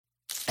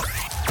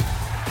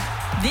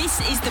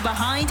This is the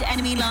Behind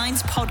Enemy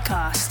Lines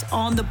podcast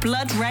on the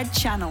Blood Red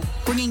channel,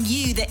 bringing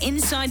you the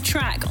inside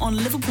track on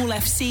Liverpool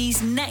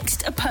FC's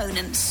next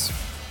opponents.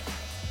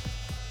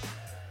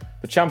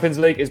 The Champions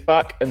League is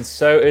back, and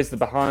so is the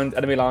Behind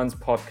Enemy Lines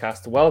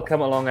podcast.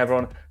 Welcome along,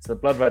 everyone, to the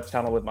Blood Red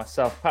channel with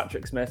myself,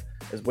 Patrick Smith,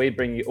 as we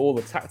bring you all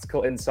the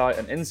tactical insight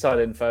and inside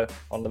info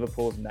on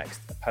Liverpool's next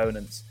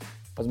opponents.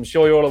 As I'm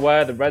sure you're all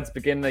aware, the Reds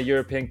begin their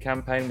European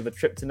campaign with a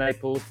trip to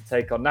Naples to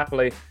take on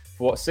Napoli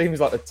for what seems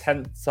like the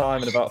 10th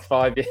time in about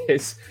 5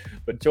 years.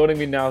 But joining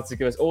me now to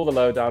give us all the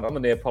lowdown on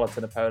the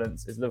Neapolitan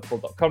opponents is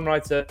Liverpool.com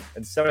writer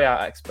and Serie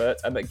A expert,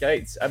 Emmett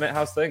Gates. Emmett,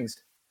 how's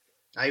things?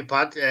 Hi,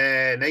 Pat.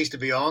 Nice to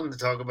be on to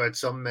talk about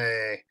some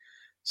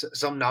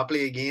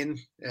Napoli again.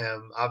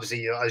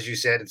 Obviously, as you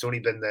said, it's only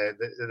been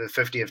the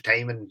 50th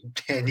time in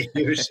 10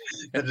 years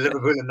that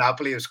Liverpool and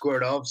Napoli have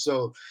squared off.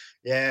 So,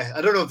 yeah, I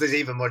don't know if there's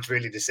even much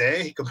really to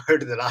say compared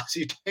to the last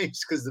few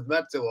times because they've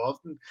met so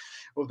often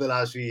over the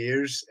last few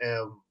years.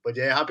 But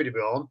yeah, happy to be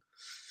on.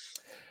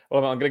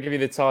 Well, I'm going to give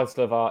you the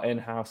title of our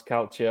in-house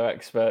Calcio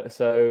expert.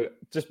 So,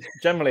 just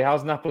generally,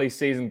 how's Napoli's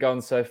season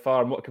gone so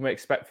far, and what can we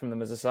expect from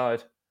them as a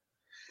side?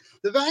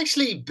 They've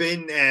actually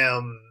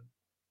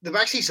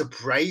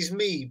surprised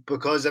me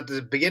because at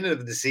the beginning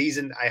of the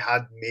season, I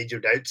had major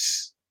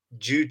doubts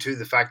due to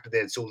the fact that they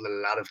had sold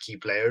a lot of key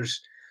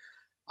players.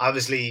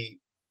 Obviously,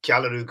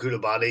 Kalidou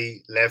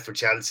Koulibaly left for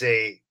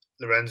Chelsea.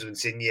 Lorenzo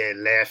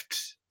Insigne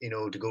left,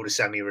 to go to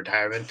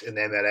semi-retirement in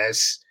the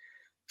MLS.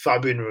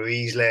 Fabian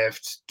Ruiz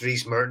left.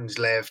 Dries Mertens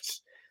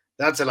left.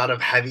 That's a lot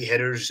of heavy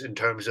hitters in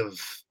terms of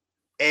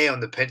A, on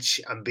the pitch,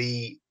 and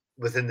B,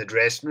 within the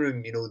dressing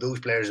room.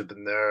 Those players have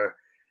been there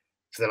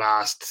for the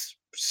last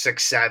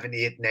 6, 7,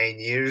 8, 9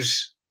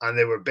 years, and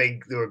they were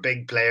big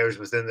players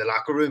within the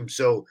locker room.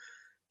 So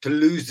to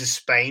lose the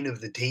spine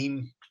of the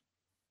team,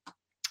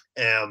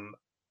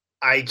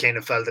 I kind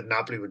of felt that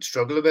Napoli would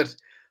struggle a bit.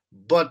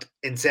 But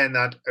in saying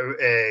that,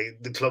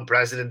 the club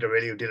president,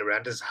 Aurelio De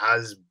Laurentiis,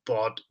 has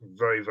bought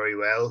very, very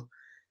well.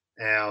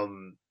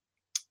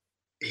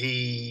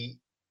 He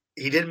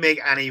didn't make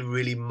any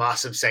really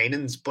massive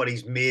signings, but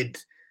he's made,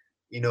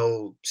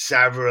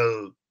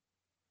 several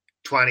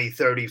 20,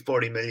 30,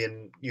 40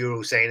 million euro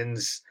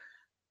signings,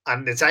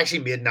 and it's actually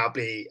made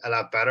Napoli a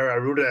lot better. I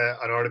wrote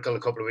an article a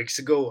couple of weeks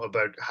ago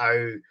about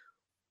how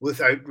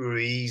without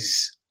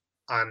Ruiz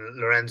and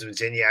Lorenzo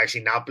Insigne,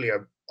 actually Napoli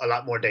are a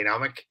lot more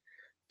dynamic,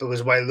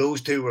 because while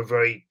those two were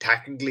very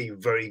technically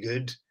very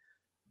good,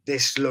 they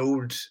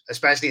slowed,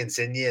 especially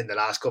Insigne in the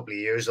last couple of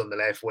years on the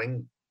left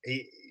wing.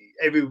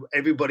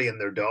 Everybody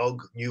and their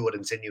dog knew what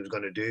Insigne was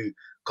going to do: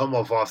 come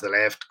off the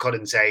left, cut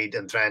inside,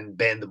 and try and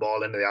bend the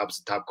ball into the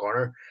opposite top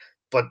corner.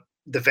 But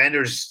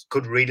defenders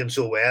could read him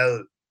so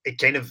well, it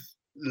kind of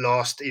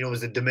lost, it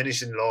was the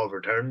diminishing law of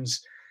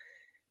returns.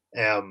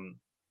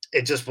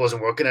 It just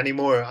wasn't working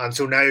anymore. And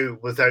so now,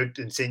 without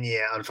Insigne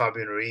and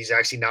Fabian Ruiz,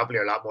 actually Napoli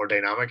are a lot more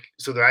dynamic.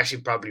 So they're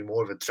actually probably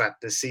more of a threat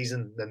this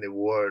season than they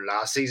were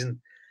last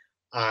season.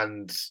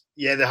 And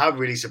yeah, they have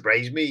really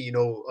surprised me.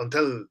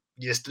 Until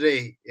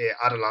yesterday,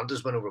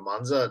 Atalanta's went over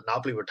Monza,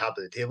 Napoli were top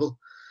of the table.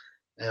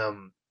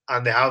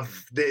 And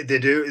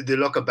they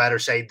look a better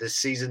side this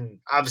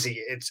season.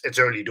 Obviously, it's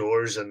early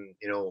doors, and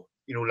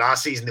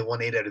last season they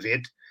won 8 out of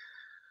 8,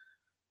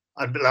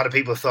 and a lot of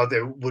people thought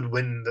they would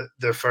win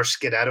their first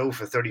Scudetto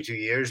for 32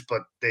 years,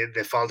 but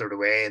they faltered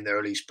away in the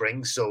early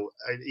spring. So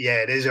yeah,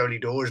 it is early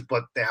doors,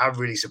 but they have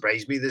really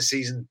surprised me this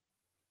season,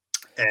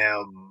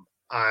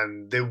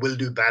 and they will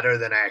do better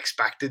than I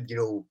expected.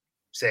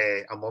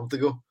 Say a month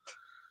ago.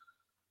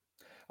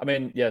 I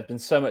mean, yeah, there's been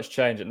so much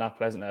change at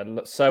Napoli, hasn't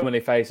there? So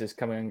many faces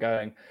coming and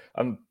going.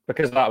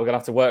 Because of that, we're going to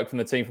have to work from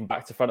the team from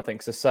back to front, I think,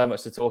 because there's so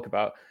much to talk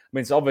about. I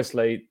mean, so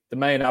obviously, the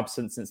main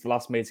absence since the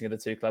last meeting of the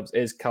two clubs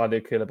is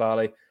Kalidou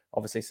Koulibaly,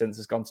 obviously, since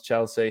he's gone to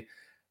Chelsea.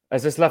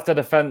 Has this left their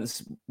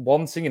defence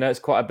wanting? It's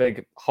quite a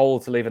big hole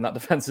to leave in that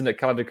defence, isn't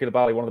it? Kalidou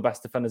Koulibaly, one of the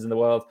best defenders in the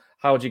world.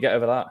 How would you get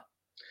over that?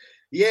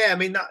 Yeah, I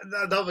mean,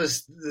 that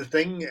was the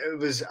thing. It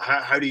was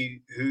who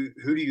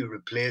do you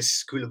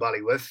replace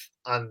Koulibaly with?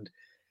 And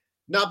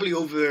Napoli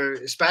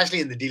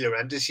especially in the De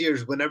Laurentiis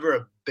years, whenever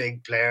a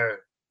big player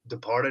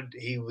departed,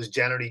 he was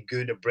generally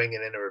good at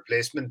bringing in a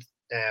replacement.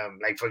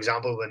 Like, for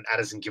example, when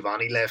Edinson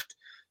Cavani left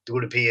to go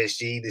to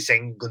PSG, they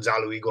signed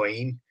Gonzalo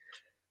Higuain.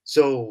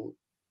 So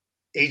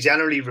he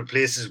generally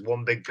replaces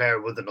one big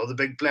player with another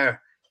big player.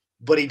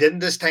 But he didn't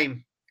this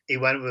time. He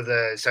went with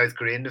a South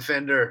Korean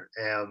defender.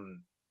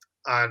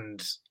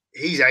 And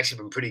he's actually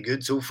been pretty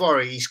good so far.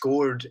 He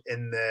scored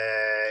in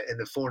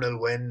the 4-0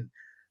 win.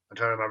 I'm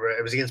trying to remember.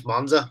 It was against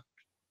Monza.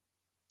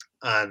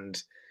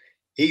 And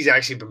he's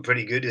actually been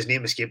pretty good. His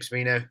name escapes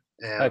me now.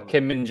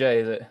 Kim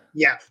Min-jae, is it?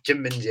 Yeah,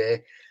 Kim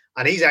Min-jae.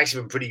 And he's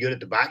actually been pretty good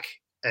at the back.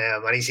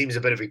 And he seems a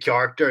bit of a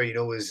character.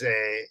 His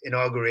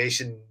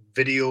inauguration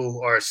video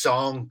or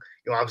song,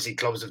 obviously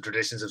clubs have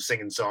traditions of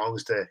singing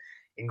songs to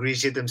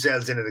ingratiate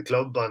themselves into the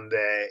club. And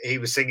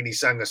he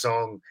sang a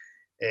song,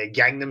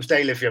 Gangnam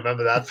Style, if you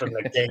remember that from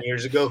like 10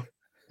 years ago.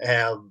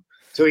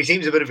 So he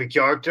seems a bit of a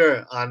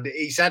character, and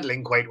he's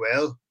settling quite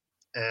well.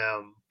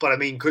 But I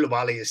mean,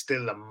 Koulibaly is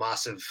still a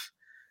massive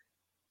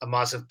a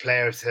massive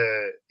player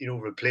to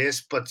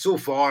replace. But so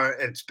far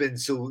it's been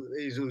so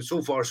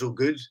far so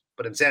good.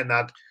 But in saying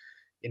that,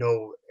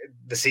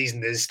 the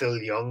season is still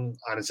young,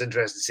 and it's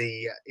interesting to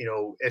see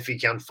if he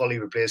can fully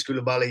replace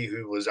Koulibaly,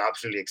 who was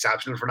absolutely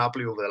exceptional for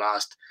Napoli over the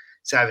last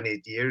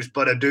 7-8 years.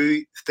 But I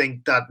do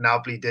think that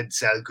Napoli did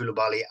sell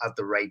Koulibaly at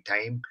the right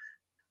time.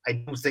 I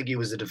don't think he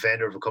was a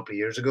defender of a couple of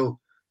years ago,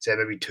 say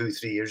maybe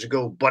 2-3 years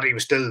ago, but he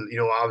was still,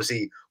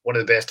 obviously one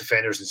of the best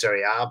defenders in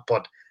Serie A.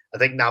 But I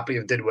think Napoli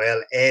did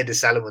well, A, to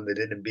sell him when they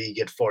did, and B,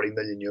 get 40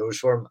 million euros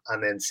for him,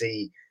 and then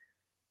C,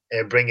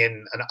 bring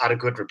in an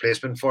adequate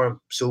replacement for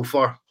him so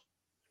far.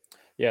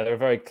 Yeah, they're a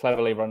very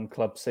cleverly run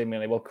club,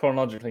 seemingly. Well,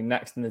 chronologically,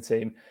 next in the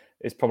team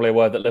is probably a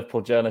word that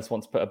Liverpool journalists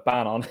want to put a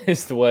ban on,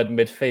 is the word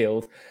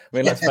midfield. I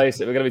mean, let's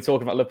face it, we're going to be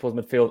talking about Liverpool's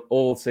midfield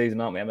all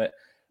season, aren't we, Emmett?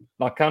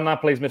 Now, can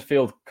Napoli's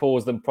midfield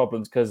cause them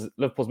problems? Because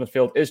Liverpool's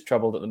midfield is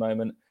troubled at the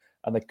moment,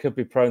 and they could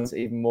be prone to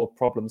even more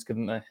problems,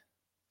 couldn't they?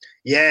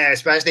 Yeah,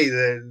 especially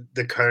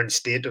the current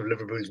state of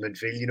Liverpool's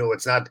midfield.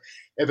 It's not,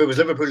 if it was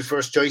Liverpool's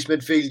first choice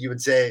midfield, you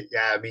would say,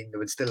 yeah, I mean, they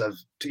would still have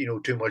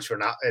too much for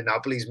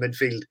Napoli's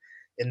midfield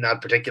in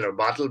that particular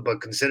battle.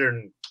 But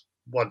considering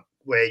what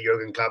way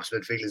Jurgen Klopp's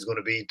midfield is going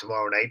to be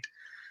tomorrow night,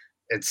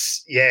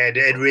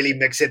 it really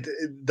makes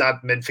that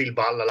midfield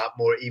battle a lot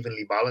more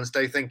evenly balanced,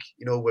 I think.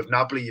 With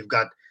Napoli, you've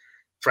got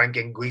Frank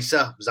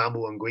Anguissa,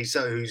 Zambo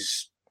Anguissa,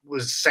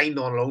 was signed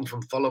on loan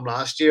from Fulham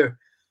last year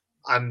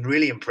and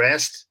really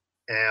impressed.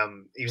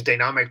 He was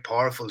dynamic,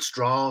 powerful,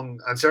 strong,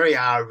 and Serie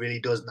A really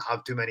doesn't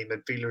have too many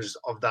midfielders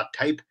of that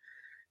type.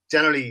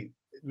 Generally,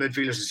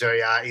 midfielders in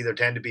Serie A either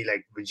tend to be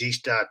like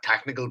regista,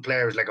 technical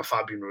players like a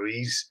Fabian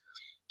Ruiz,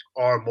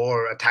 or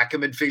more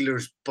attacking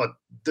midfielders, but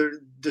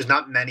there's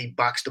not many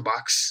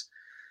box-to-box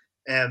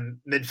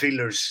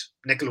midfielders,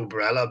 Nicolo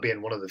Barella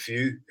being one of the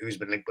few who's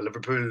been linked with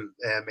Liverpool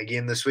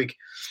again this week.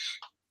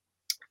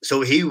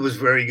 So he was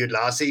very good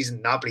last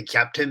season. Napoli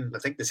kept him. I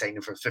think they signed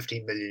him for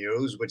 15 million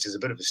euros, which is a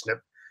bit of a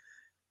snip.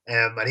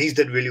 And he's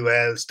did really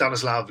well.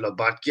 Stanislav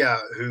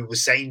Lobatka, who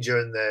was signed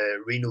during the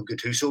Rino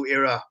Gattuso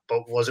era,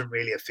 but wasn't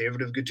really a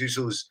favourite of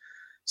Gattuso's.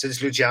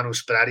 Since Luciano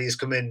Spalletti has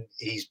come in,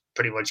 he's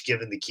pretty much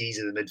given the keys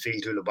of the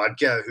midfield to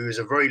Lobatka, who is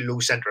a very low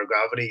centre of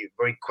gravity,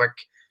 very quick,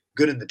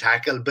 good in the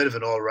tackle, a bit of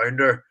an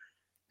all-rounder.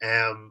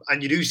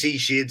 And you do see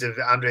shades of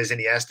Andres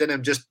Iniesta in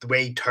him, just the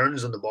way he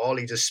turns on the ball,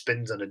 he just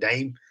spins on a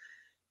dime.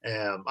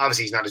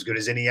 Obviously, he's not as good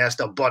as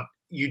Iniesta, but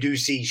you do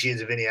see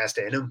shades of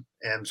Iniesta in him.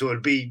 So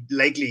it'll be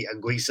likely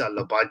Anguissa,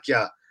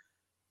 Lobatka,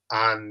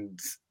 and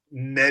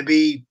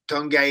maybe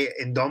Tanguy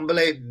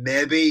Ndombele,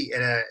 maybe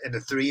in a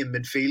three in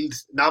midfield.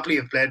 Napoli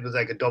have played with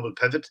like a double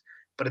pivot,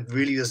 but it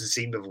really doesn't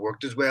seem to have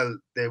worked as well.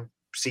 They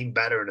seem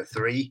better in a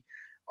three.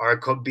 Or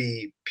it could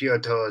be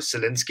Piotr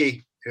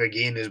Zielinski, who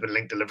again has been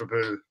linked to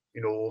Liverpool,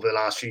 over the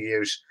last few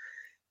years.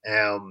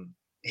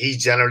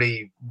 He's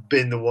generally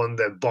been the one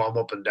that bomb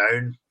up and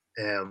down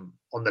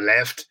on the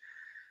left,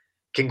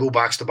 can go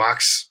box to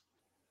box,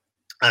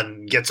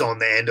 and gets on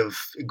the end of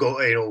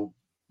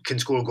can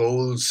score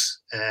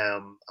goals.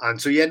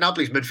 And so,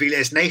 Napoli's midfield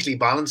is nicely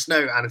balanced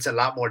now, and it's a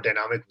lot more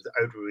dynamic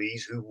without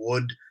Ruiz, who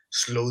would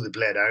slow the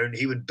play down.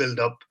 He would build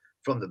up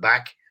from the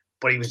back,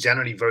 but he was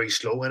generally very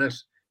slow in it,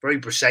 very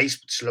precise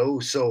but slow.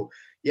 So,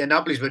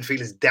 Napoli's midfield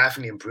has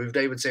definitely improved,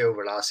 I would say,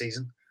 over last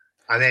season.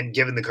 And then,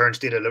 given the current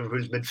state of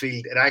Liverpool's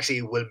midfield, it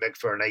actually will make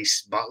for a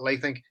nice battle, I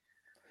think.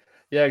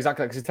 Yeah,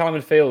 exactly. Because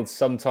Italian midfields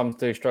sometimes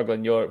do struggle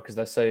in Europe because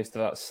they're so used to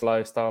that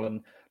slow style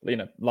and,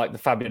 like the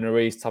Fabian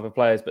Ruiz type of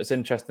players. But it's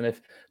interesting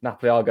if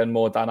Napoli are going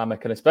more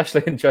dynamic, and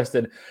especially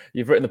interesting.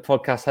 You've written the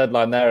podcast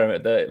headline there,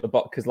 the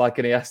Lobotka's like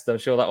Iniesta. I'm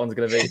sure that one's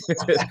going to be.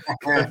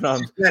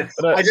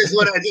 I just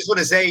want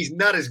to say he's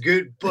not as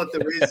good, but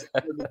there is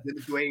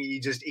the way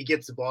he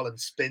gets the ball and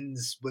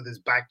spins with his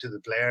back to the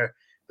player.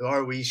 There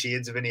are wee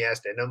shades of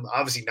Iniesta in him.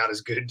 Obviously not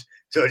as good.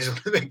 So I just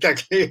want to make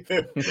that clear.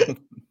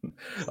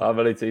 I'm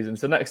really teasing.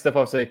 So next up,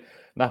 obviously,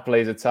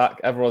 Napoli's attack.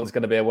 Everyone's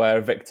going to be aware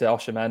of Victor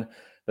Osimhen.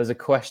 There's a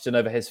question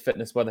over his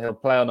fitness, whether he'll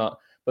play or not.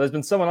 But there's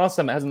been someone else,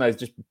 hasn't there, who's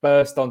just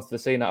burst onto the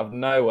scene out of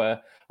nowhere.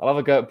 I'll have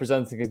a go at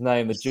presenting his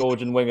name, the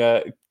Georgian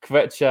winger,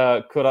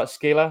 Kvecha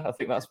Kvaratskhelia. I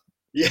think that's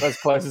as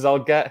close as I'll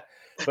get.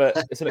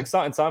 But it's an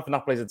exciting time for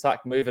Napoli's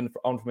attack, moving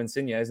on from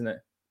Insigne, isn't it?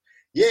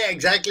 Yeah,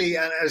 exactly.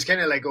 And it's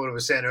kind of like what I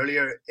was saying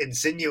earlier.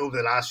 Insigne over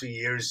the last few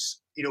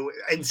years,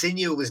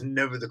 Insigne was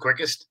never the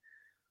quickest.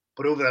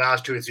 But over the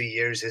last 2 or 3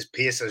 years, his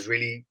pace has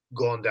really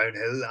gone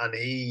downhill, and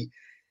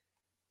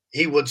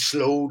he would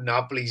slow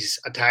Napoli's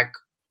attack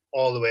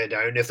all the way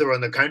down. If they were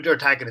on the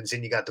counter-attack and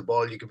Insigne got the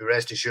ball, you could be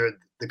rest assured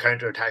the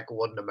counter-attack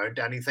wouldn't amount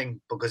to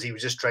anything, because he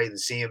would just try the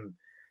same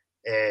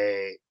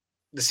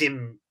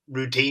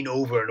routine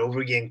over and over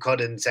again,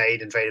 cut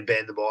inside and try to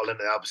bend the ball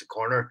into the opposite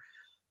corner.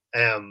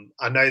 And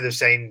now they've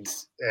signed.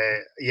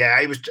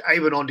 I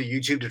went onto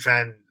YouTube to try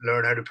and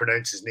learn how to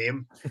pronounce his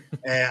name,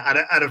 and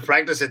I've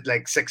practiced it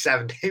like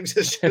 6-7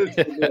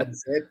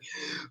 times.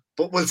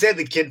 But we'll say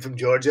the kid from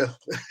Georgia.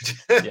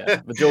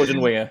 The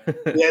Georgian winger.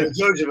 The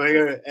Georgian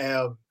winger,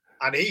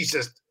 and he's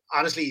just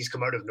he's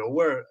come out of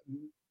nowhere.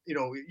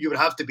 You would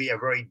have to be a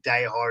very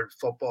die-hard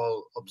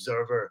football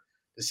observer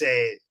to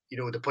say,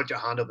 to put your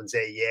hand up and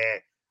say, yeah,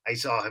 I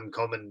saw him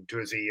coming 2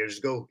 or 3 years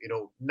ago.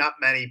 Not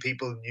many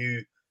people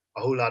knew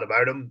a whole lot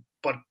about him,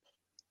 but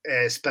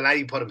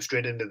Spalletti put him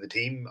straight into the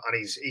team,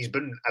 and he's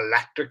been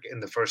electric in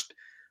the first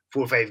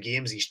 4 or 5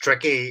 games. He's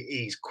tricky,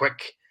 he's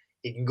quick,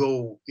 he can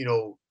go,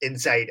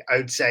 inside,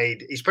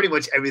 outside. He's pretty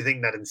much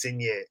everything that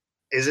Insigne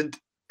isn't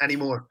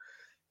anymore.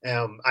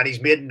 And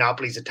he's made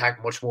Napoli's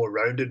attack much more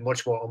rounded,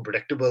 much more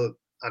unpredictable.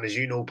 And as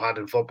you know, Pat,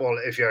 in football,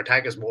 if your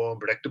attack is more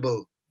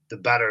unpredictable, the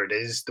better it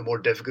is, the more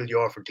difficult you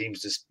are for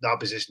teams the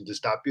opposition to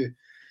stop you.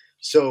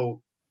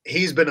 So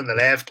he's been on the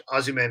left,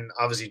 Osimhen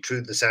obviously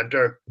through the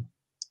centre,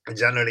 and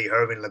generally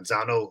Hirving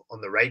Lozano on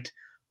the right,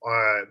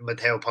 or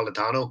Matteo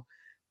Politano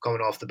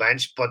coming off the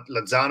bench. But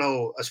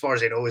Lozano, as far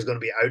as I know, is going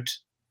to be out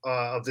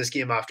of this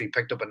game after he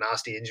picked up a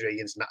nasty injury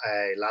against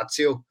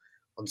Lazio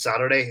on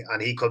Saturday,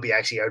 and he could be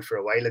actually out for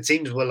a while. It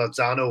seems with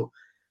Lozano,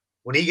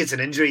 when he gets an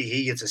injury,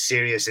 he gets a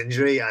serious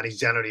injury, and he's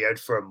generally out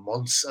for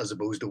months as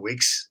opposed to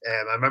weeks.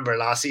 I remember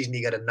last season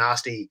he got a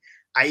nasty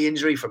eye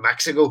injury from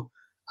Mexico,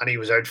 and he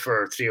was out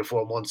for 3 or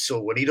 4 months. So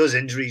when he does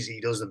injuries,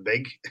 he does them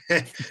big.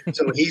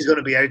 So he's going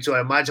to be out. So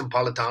I imagine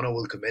Politano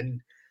will come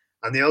in.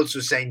 And they also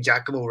signed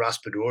Giacomo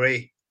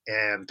Raspadori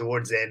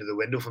towards the end of the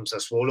window from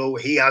Sassuolo.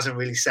 He hasn't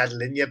really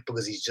settled in yet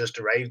because he's just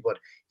arrived, but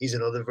he's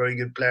another very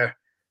good player.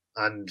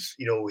 And,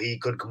 he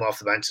could come off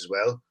the bench as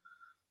well.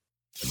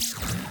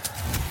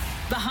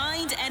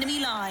 Behind Enemy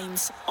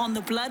Lines on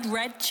the Blood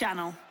Red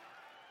channel.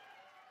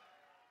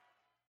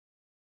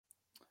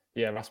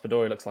 Yeah,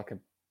 Raspadori looks like a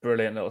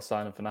brilliant little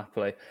signing for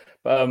Napoli.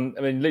 But,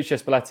 Lucio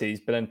Spalletti's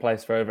been in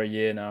place for over a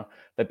year now.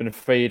 They've been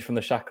freed from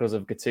the shackles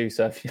of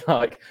Gattuso, if you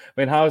like.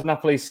 How has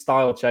Napoli's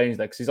style changed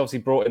there? Because he's obviously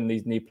brought in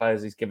these new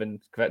players. He's given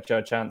Kvetcho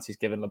a chance. He's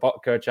given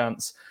Lobotka a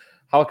chance.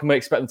 How can we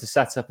expect them to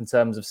set up in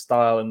terms of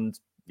style and,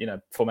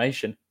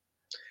 formation?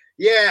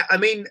 Yeah,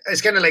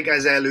 it's kind of like,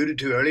 as I alluded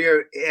to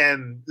earlier,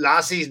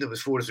 last season it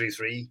was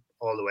 4-3-3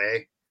 all the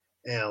way.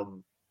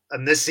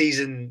 And this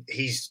season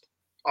he's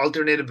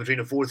alternated between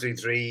a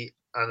 4-3-3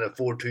 and a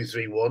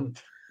 4-2-3-1.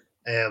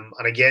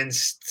 And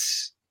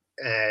against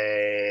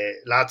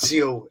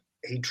Lazio,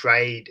 he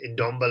tried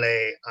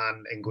Ndombele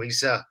and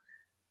Anguissa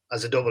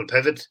as a double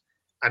pivot,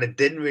 and it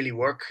didn't really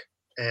work.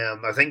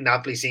 I think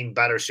Napoli seemed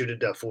better suited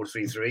to a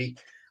 4-3-3,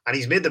 and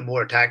he's made them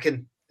more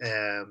attacking.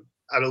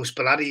 Although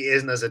Spalletti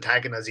isn't as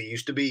attacking as he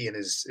used to be in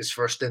his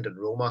first stint at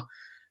Roma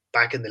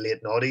back in the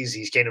late noughties,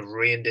 he's kind of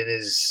reined in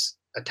his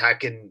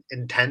attacking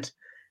intent.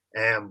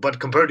 But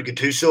compared to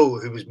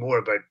Gattuso, who was more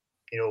about,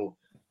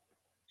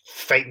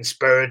 fighting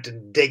spirit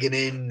and digging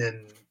in,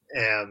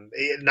 and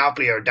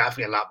Napoli are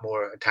definitely a lot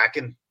more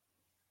attacking.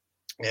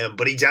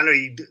 But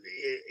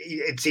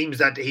it seems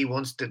that he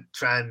wants to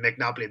try and make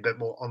Napoli a bit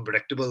more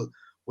unpredictable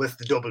with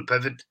the double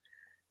pivot.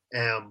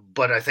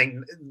 But I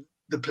think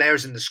the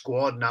players in the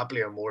squad,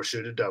 Napoli, are more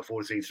suited to a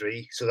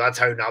 4-3-3. So that's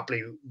how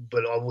Napoli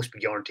will almost be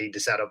guaranteed to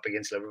set up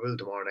against Liverpool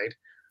tomorrow night.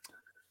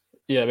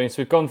 Yeah, so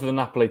we've gone through the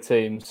Napoli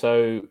team.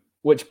 So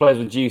which players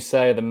would you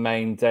say are the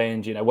main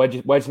danger? Where do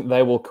you think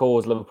they will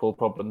cause Liverpool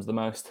problems the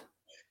most?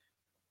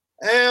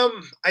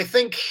 I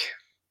think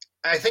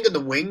in the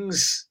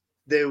wings,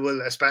 they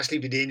will especially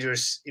be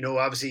dangerous.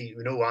 Obviously,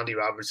 we know Andy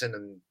Robertson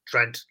and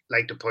Trent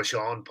like to push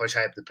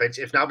high up the pitch.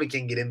 If Napoli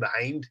can get in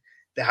behind,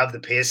 they have the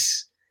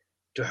pace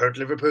to hurt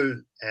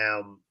Liverpool.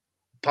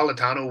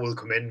 Politano will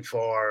come in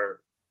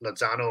for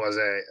Lozano,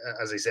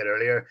 as I said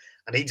earlier,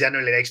 and he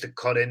generally likes to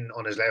cut in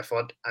on his left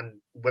foot and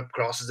whip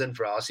crosses in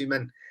for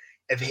Osimhen.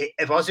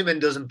 If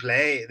Osimhen doesn't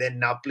play, then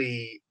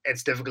Napoli,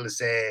 it's difficult to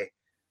say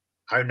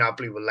how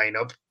Napoli will line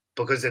up,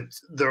 because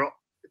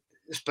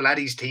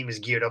Spalletti's team is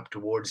geared up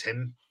towards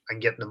him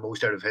and getting the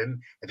most out of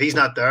him. If he's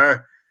not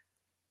there,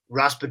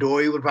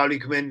 Raspadori would probably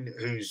come in,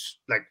 who's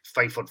like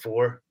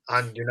 5'4",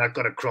 and you're not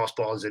going to cross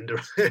balls into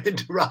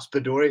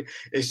Raspadori.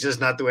 It's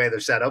just not the way they're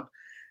set up.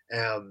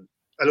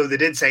 Although they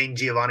did sign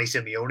Giovanni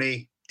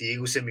Simeone,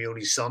 Diego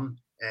Simeone's son,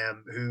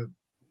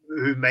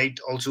 who might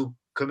also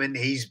come in.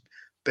 He's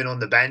been on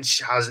the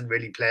bench, hasn't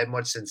really played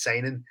much since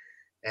signing.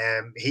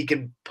 He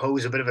can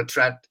pose a bit of a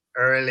threat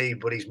early,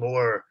 but he's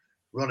more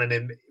running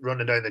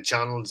down the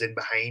channels in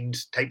behind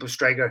type of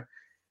striker.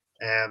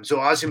 So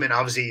Osimhen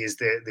obviously is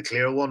the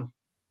clear one.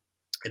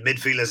 In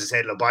midfield, as I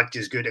said, Lobotka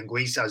is good,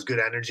 Anguissa has good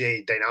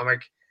energy,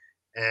 dynamic.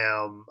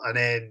 And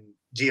then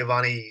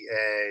Giovanni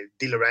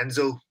Di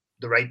Lorenzo,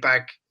 the right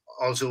back,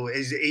 also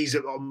he's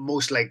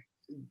almost like,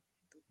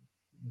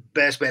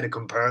 best way to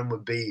compare him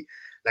would be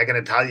like an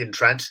Italian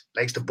Trent,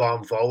 likes to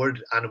bomb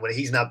forward. And when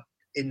he's not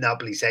in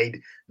Napoli's side,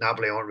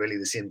 Napoli aren't really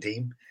the same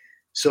team.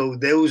 So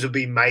those would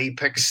be my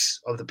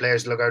picks of the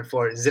players to look out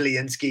for.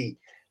 Zielinski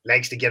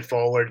likes to get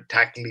forward,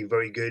 tactically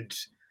very good,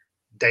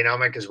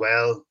 dynamic as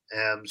well.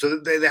 So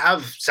they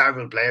have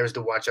several players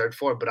to watch out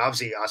for, but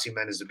obviously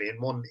Osimhen is the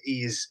main one.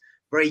 He is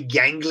very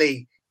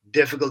gangly,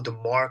 difficult to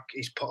mark.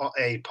 He's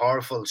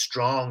powerful,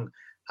 strong.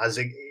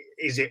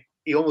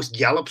 He almost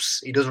gallops.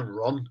 He doesn't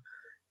run.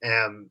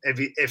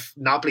 If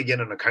Napoli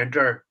get on a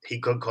counter, he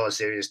could cause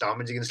serious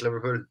damage against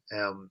Liverpool.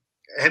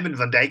 Him and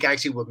Van Dijk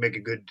actually would make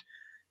a good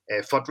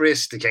foot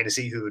race to kind of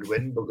see who would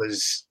win,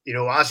 because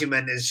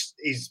Osimhen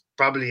he's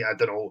probably, I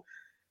don't know,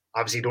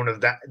 obviously don't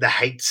have the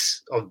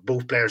heights of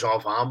both players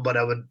offhand, but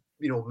I would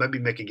maybe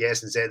make a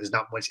guess and say there's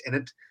not much in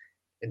it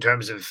in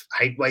terms of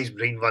height wise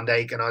between Van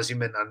Dijk and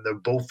Osimhen, and they're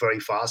both very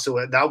fast,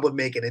 so that would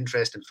make an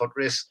interesting foot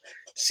race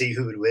to see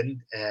who would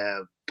win.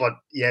 But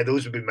yeah,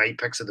 those would be my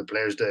picks of the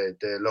players to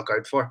look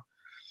out for.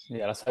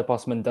 Yeah, let's hope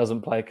Osimhen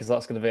doesn't play, because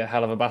that's going to be a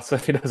hell of a battle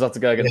if he does have to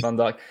go against Van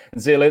Dijk.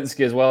 And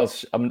Zielinski as well,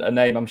 a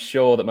name I'm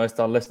sure that most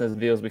of our listeners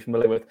and viewers will be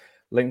familiar with,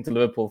 linked to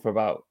Liverpool for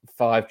about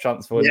 5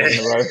 transfer windows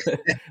in a row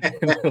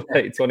in the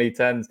late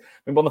 2010s.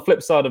 On the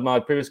flip side of my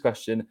previous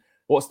question,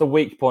 what's the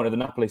weak point of the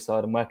Napoli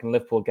side, and where can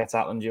Liverpool get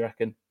at them, do you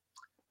reckon?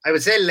 I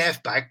would say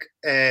left back.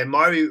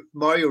 Mario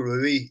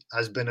Rui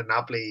has been at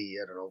Napoli,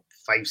 I don't know,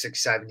 5,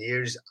 6, 7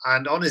 years,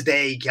 and on his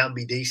day he can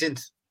be decent,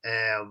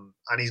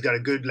 and he's got a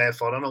good left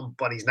foot on him,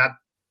 but he's not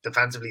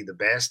defensively the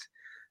best.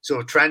 So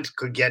if Trent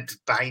could get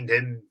behind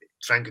him,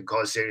 Trent could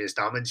cause serious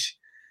damage.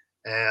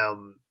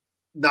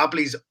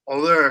 Napoli's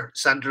other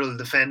central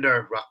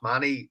defender,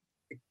 Rahmani,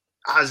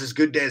 has his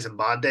good days and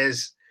bad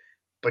days,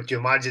 but you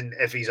imagine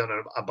if he's on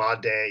a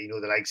bad day,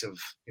 the likes of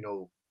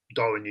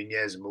Darwin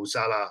Nunez and Mo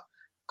Salah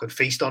could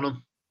feast on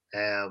him.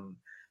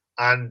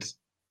 And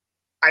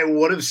I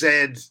would have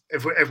said,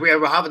 if we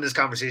were having this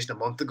conversation a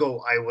month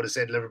ago, I would have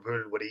said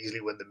Liverpool would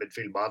easily win the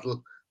midfield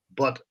battle.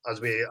 But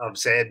as we have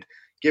said,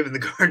 given the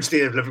current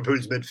state of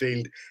Liverpool's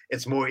midfield,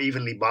 it's more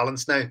evenly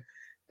balanced now.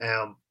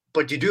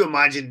 But you do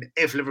imagine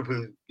if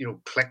Liverpool,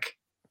 click,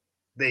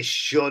 they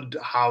should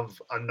have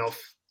enough,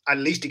 at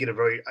least to get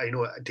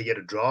to get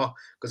a draw.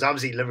 Because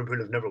obviously Liverpool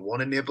have never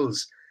won in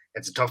Naples.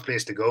 It's a tough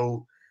place to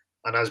go.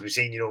 And as we've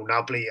seen,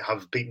 Napoli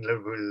have beaten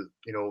Liverpool,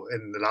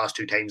 in the last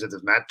 2 times that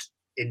they've met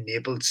in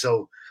Naples.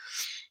 So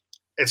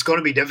it's going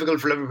to be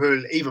difficult for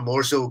Liverpool, even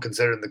more so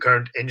considering the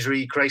current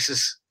injury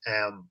crisis.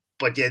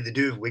 But yeah, they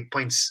do have weak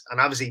points. And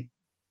obviously,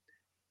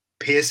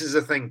 pace is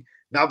a thing.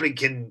 Napoli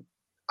can,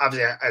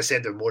 obviously, I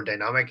said they're more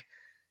dynamic.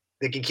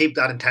 They can keep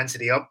that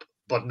intensity up,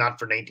 but not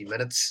for 90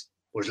 minutes,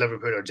 whereas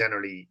Liverpool are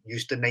generally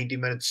used to 90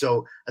 minutes.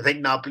 So I think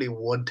Napoli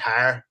won't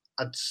tire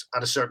at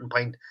a certain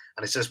point,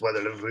 and it's just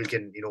whether Liverpool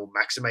can,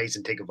 maximise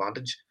and take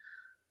advantage.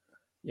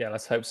 Yeah,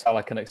 let's hope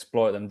Salah can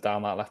exploit them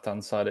down that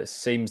left-hand side. It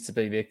seems to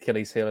be the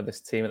Achilles heel of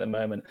this team at the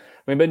moment.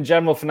 But in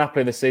general for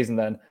Napoli this season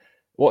then,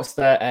 what's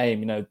their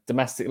aim?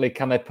 Domestically,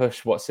 can they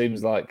push what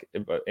seems like,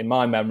 in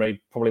my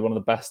memory, probably one of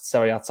the best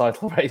Serie A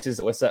title races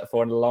that we're set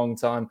for in a long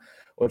time?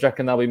 Or do you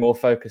reckon they'll be more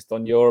focused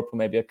on Europe or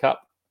maybe a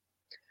cup?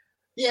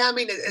 Yeah,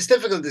 it's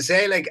difficult to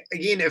say. Like,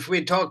 again, if we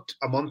had talked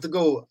a month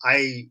ago,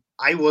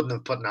 I wouldn't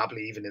have put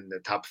Napoli even in the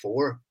top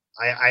 4.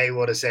 I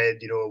would have said,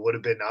 it would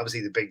have been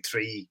obviously the big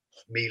 3,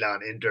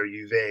 Milan, Inter,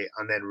 Juve,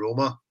 and then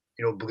Roma,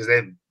 because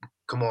they've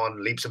come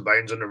on leaps and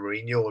bounds under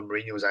Mourinho, and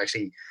Mourinho was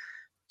actually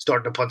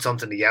starting to put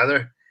something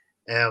together.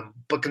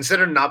 But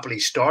considering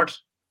Napoli's start,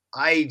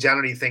 I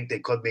generally think they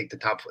could make the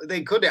top.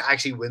 They could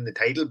actually win the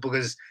title,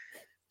 because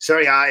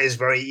Serie A is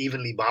very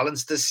evenly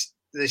balanced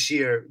this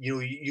year.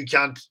 You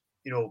can't,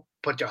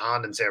 put your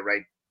hand and say,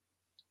 right,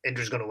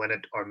 Inter's going to win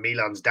it, or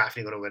Milan's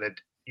definitely going to win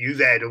it.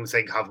 Juve, I don't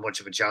think, have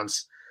much of a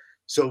chance.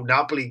 So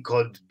Napoli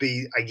could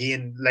be,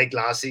 again, like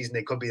last season,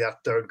 they could be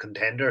that 3rd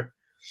contender.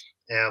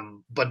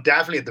 But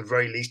definitely at the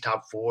very least,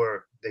 top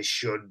 4, they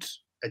should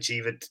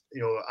achieve it,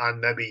 and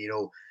maybe,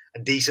 a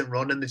decent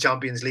run in the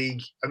Champions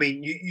League. I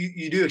mean,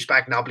 you do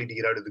expect Napoli to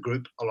get out of the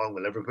group along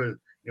with Liverpool.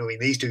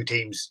 These 2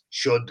 teams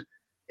should,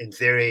 in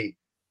theory,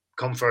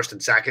 come first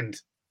and second.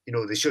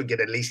 They should get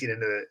at least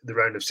into the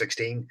round of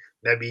 16,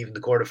 maybe even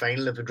the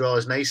quarterfinal if the draw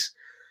is nice.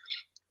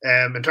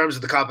 In terms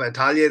of the Coppa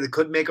Italia, they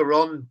could make a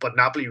run, but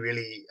Napoli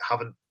really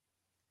haven't,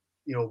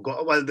 I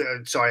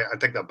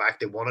take that back.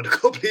 They won it a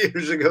couple of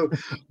years ago.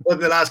 But in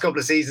the last couple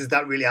of seasons,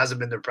 that really hasn't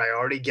been their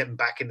priority. Getting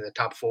back into the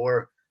top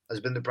 4 has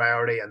been the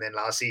priority. And then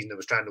last season, they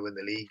was trying to win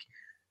the league,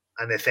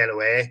 and they fell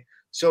away.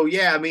 So,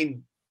 yeah, I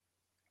mean,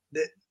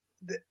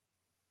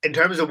 in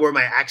terms of where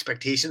my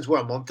expectations were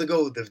a month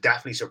ago, they've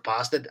definitely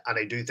surpassed it. And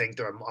I do think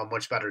they're a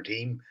much better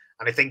team.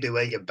 And I think they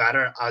will get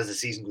better as the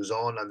season goes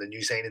on and the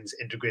new signings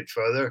integrate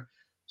further.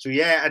 So,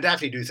 yeah, I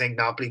definitely do think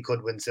Napoli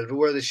could win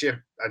silverware this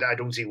year. I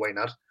don't see why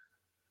not.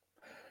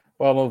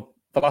 Well,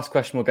 the last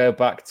question will go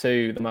back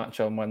to the match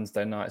on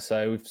Wednesday night.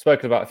 So we've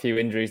spoken about a few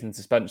injuries and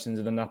suspensions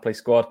in the Napoli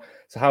squad.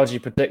 So how do you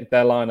predict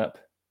their lineup?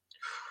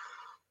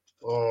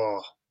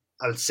 Oh,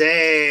 I'll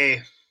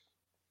say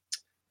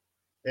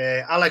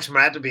Alex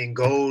Morata will be in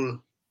goal.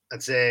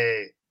 I'd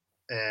say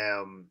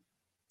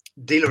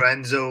Di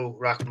Lorenzo,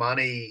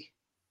 Rahmani,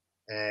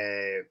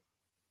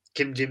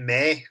 Kim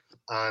Jin-Mae,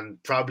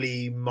 and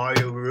probably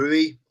Mario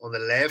Rui on the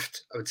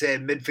left. I would say a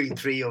midfield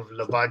 3 of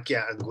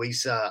Lobotka and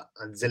Guisa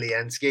and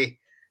Zielinski,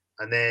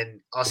 and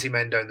then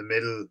Osimhen down the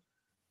middle,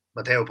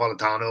 Matteo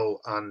Politano,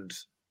 and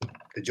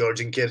the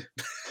Georgian kid.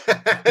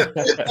 I'm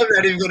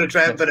not even going to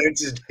try and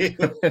pronounce his name.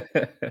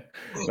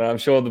 Well, I'm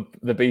sure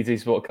the BT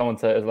Sport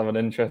commentators will have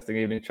an interesting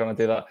evening trying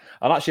to do that.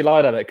 I'll actually lie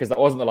at it because that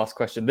wasn't the last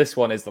question. This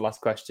one is the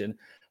last question.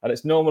 And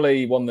it's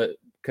normally one that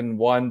can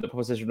wind up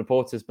opposition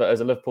reporters, but as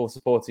a Liverpool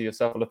supporter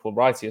yourself, a Liverpool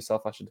writer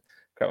yourself, I should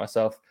correct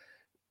myself,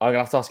 I'm going to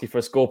have to ask you for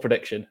a score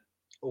prediction.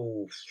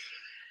 Oh,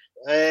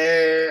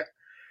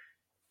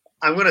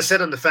 I'm going to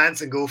sit on the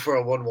fence and go for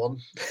a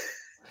 1-1.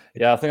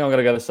 Yeah, I think I'm going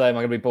to go the same.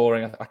 I'm going to be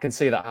boring. I can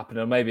see that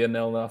happening, or maybe a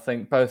 0-0. I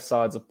think both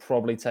sides will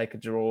probably take a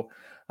draw.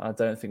 I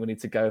don't think we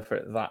need to go for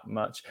it that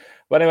much.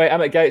 But anyway,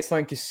 Emmett Gates,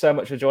 thank you so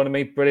much for joining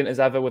me. Brilliant as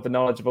ever with the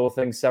knowledge of all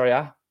things Serie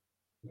A.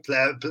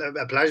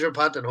 A pleasure,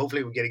 Pat, and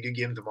hopefully we get a good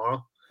game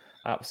tomorrow.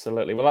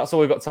 Absolutely. Well, that's all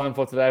we've got time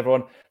for today,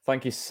 everyone.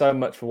 Thank you so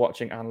much for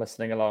watching and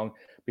listening along.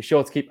 Be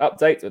sure to keep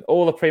updated with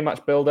all the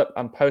pre-match build-up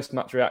and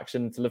post-match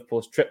reaction to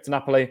Liverpool's trip to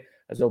Napoli,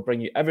 as we'll bring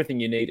you everything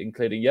you need,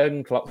 including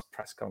Jurgen Klopp's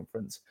press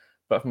conference.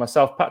 But for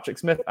myself, Patrick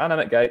Smith, and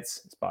Emmett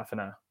Gates, it's bye for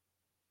now.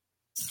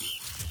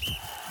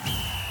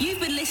 You've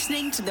been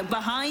listening to the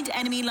Behind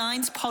Enemy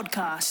Lines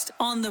podcast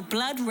on the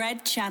Blood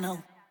Red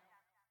Channel.